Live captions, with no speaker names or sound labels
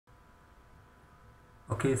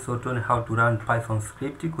Okay, so tuone how to run Python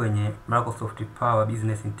script kwenye Microsoft Power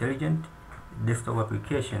Business Intelligent desktop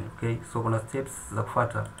application. Okay, so kuna steps za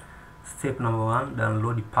kufuata. Step number 1,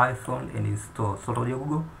 download Python and install. So utakuja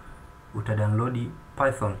Google, download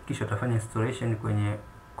Python, kisha utafanya installation kwenye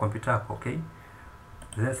kompyuta yako. Okay,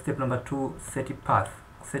 then step number 2, set path.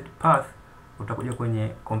 Set path, utakuja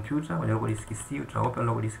kwenye computer, kwenye local disk C, open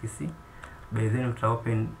local disk C. Then uta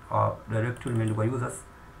open directory imeandikwa users,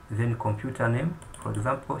 then computer name, for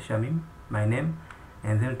example Shamim, my name,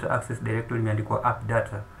 and then to access directory imeandikwa app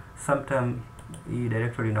data. Sometimes hii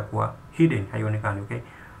directory inakuwa hidden, haionekani. Okay,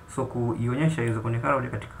 so kuionyesha hizo kuonekana uje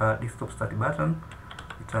katika desktop start button,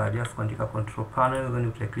 just kuandika control panel, then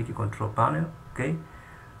uta click control panel. Okay,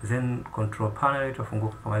 then control panel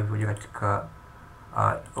itafunguka kama hivyo uje katika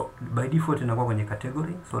by default inakuwa kwenye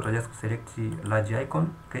category, so uta just select large icon.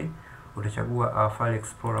 Okay, utachagua file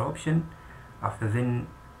explorer option. After then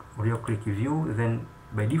ulia click view, then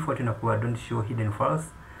by default inakuwa don't show hidden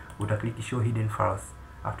files, uta click show hidden files.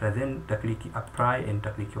 After then uta click apply and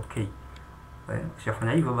uta click okay.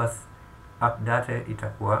 Ukishafanya hivyo basi app data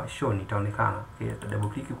itakuwa shown, itaonekana. Okay, uta double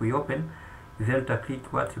click ku open, then uta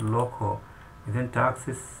click what local, then uta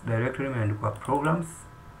access directory imeandikwa programs.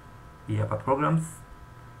 Hapa programs.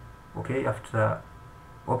 Okay, after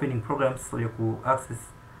opening programs so you ku access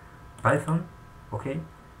Python. Okay,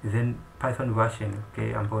 then Python version,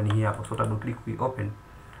 okay, ambayo ni hii hapo. So uta click ku open,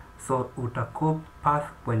 so uta copy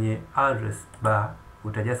path kwenye address bar,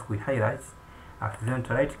 uta just ku highlight. After then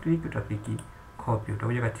uta right click, uta click copy,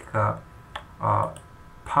 utakuja katika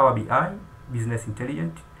PowerBI Business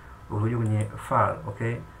Intelligent, utakuja kwenye file.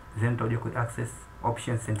 Okay, then utakuja ku access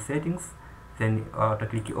options and settings, then uta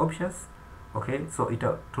click options. Okay, so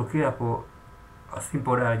itatokea hapo a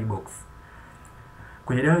simple dialog box.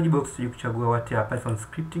 Kwenye dialog box kuchagua what ya Python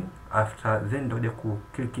scripting. After then utakuja ku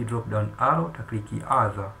click drop down arrow, uta click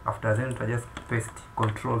other. After then uta just paste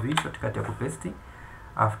control V shortcut ya ku paste.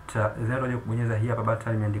 After then utakuja kubonyeza hii hapa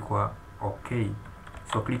button imeandikwa okay,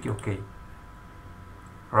 so click okay.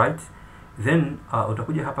 Right, then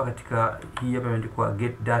utakuja hapa katika hii hapa imeandikwa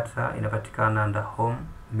get data, inapatikana under home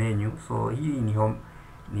menu. So hii ni home,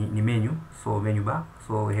 ni menu, so menu bar,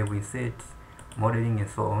 so we have insert, modeling and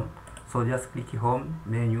so on. So just click home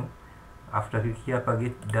menu. After click hapa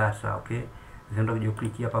get data. Okay, then utakuja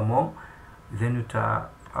click hapa more, then uta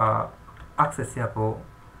access hapo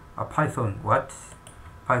Python, what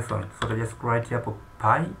Python. So uta just write hapo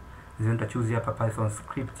py, then uta choose hapa Python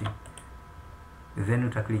script, then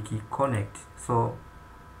uta click connect. So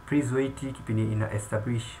please wait kipindi ina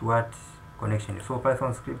establish what connection. So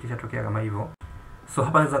Python script itatokea kama hivyo. So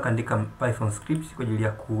hapa naweza kaandika Python script kwa ajili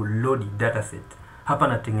ya ku load dataset. Hapa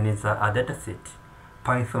natengeneza a dataset,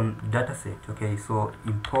 Python dataset. Okay, so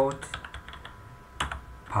import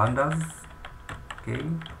pandas, okay,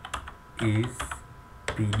 is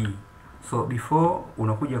pd. So before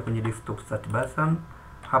unakuja kwenye desktop start button,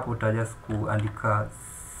 hapo uta just kuandika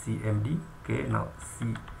cmd. Okay, now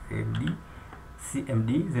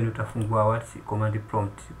cmd then utafungua what command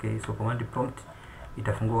prompt. Okay, so command prompt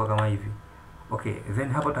itafunguka kama hivi. Okay,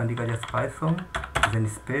 then hapo utaandika just Python, then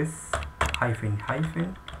space hyphen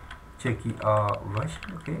check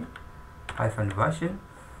version. Okay, Python version.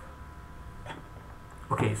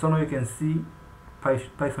 Okay, so now you can see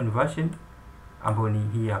Python version ambayo ni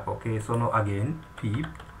hii hapa. Okay, so now again pip,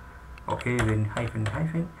 okay, then hyphen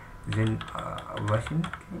then version.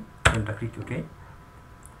 Okay, then click okay.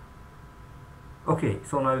 Okay,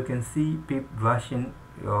 so now you can see pip version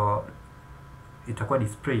itakuwa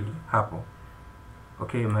displayed hapo.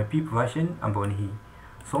 Okay, my pip version ambayo ni hii.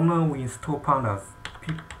 So now we install pandas,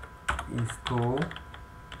 pip install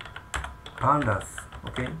pandas.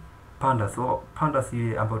 Okay, pandas, so pandas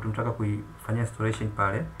ile ambayo tunataka kuifanyia installation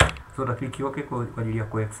pale. So uta click okay kwa ajili ya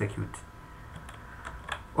ku execute.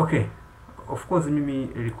 Okay, of course mimi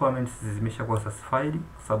requirements zimeshakuwa satisfied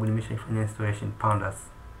kwa sababu nimeshaifanyia installation pandas.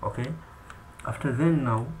 Okay, after then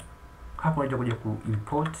now hapo unakuja ku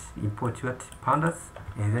import what pandas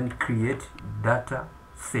and then create data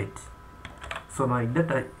set. So my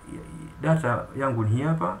data yangu ni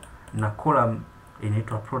hapa, na column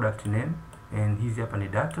inaitwa product name, and hizi hapa ni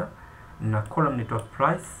data, na column inaitwa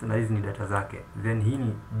price, na hizi ni data zake. Then hii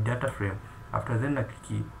ni DataFrame. After then na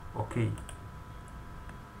click okay.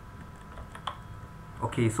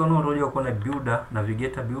 Okay, so now unajua kuna builder,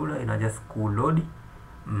 navigator builder ina just ku load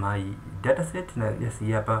my dataset na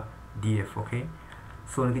just hapa df. Okay,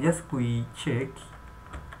 so nikijust kuicheck,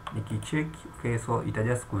 okay, so ita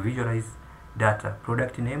just ku visualize data,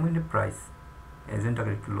 product name and the price, and then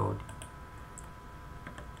click load.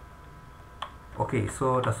 Okay,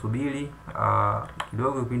 so tasubiri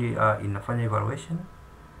kidogo kipindi inafanya evaluation.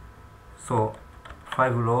 So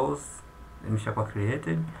 5 rows imeshakuwa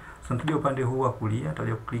created. So nikija upande huu wa kulia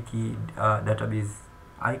nitakuja click database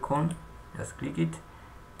icon, just click it.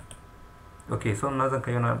 Okay, so naweza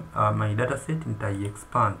nikaiona my dataset, nitai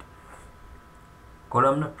expand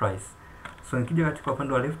column price. So nikija katika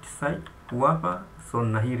upande wa left side hapa, so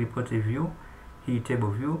na hii report view, hii table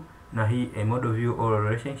view na hii a model view or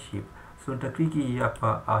relationship. So nita click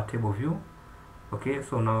hapa table view. Okay,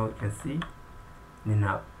 so now you can see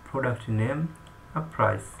nina product name na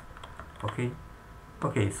price.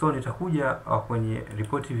 Okay, so nitakuja kwenye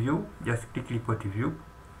report view, just click report view.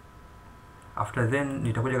 After then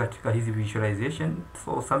nitakuja katika hizi visualization.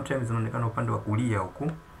 So sometimes inaonekana upande wa kulia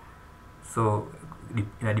huku, so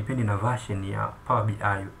ina depend na version ya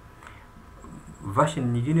PowerBI.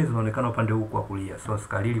 Version nyingine zinaonekana upande huku wa kulia, so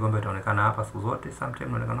sikalili kwamba itaonekana hapa siku zote, sometimes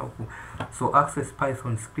inaonekana huku. So access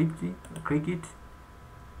Python script, click it.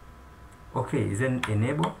 Okay, then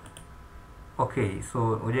enable. Okay,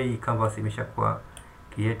 so hii canvas imeshakuwa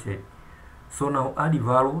created. So now add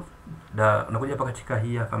value, nakuja hapa katika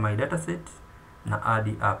hii hapa my dataset na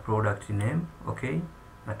add a product name. Okay,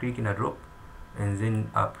 na click na drop and then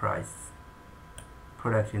a price,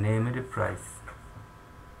 product name and price.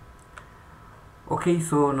 Okay,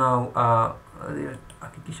 so now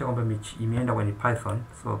hakikisha kwamba imeenda kwenye Python,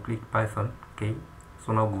 so click Python. Okay,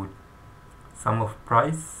 so now good, sum of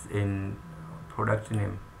price and product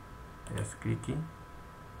name, just click.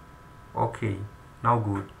 Okay, now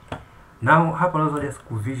good. Now hapa unaweza just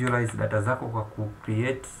visualize data zako kwa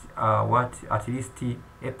create at least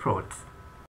a plot.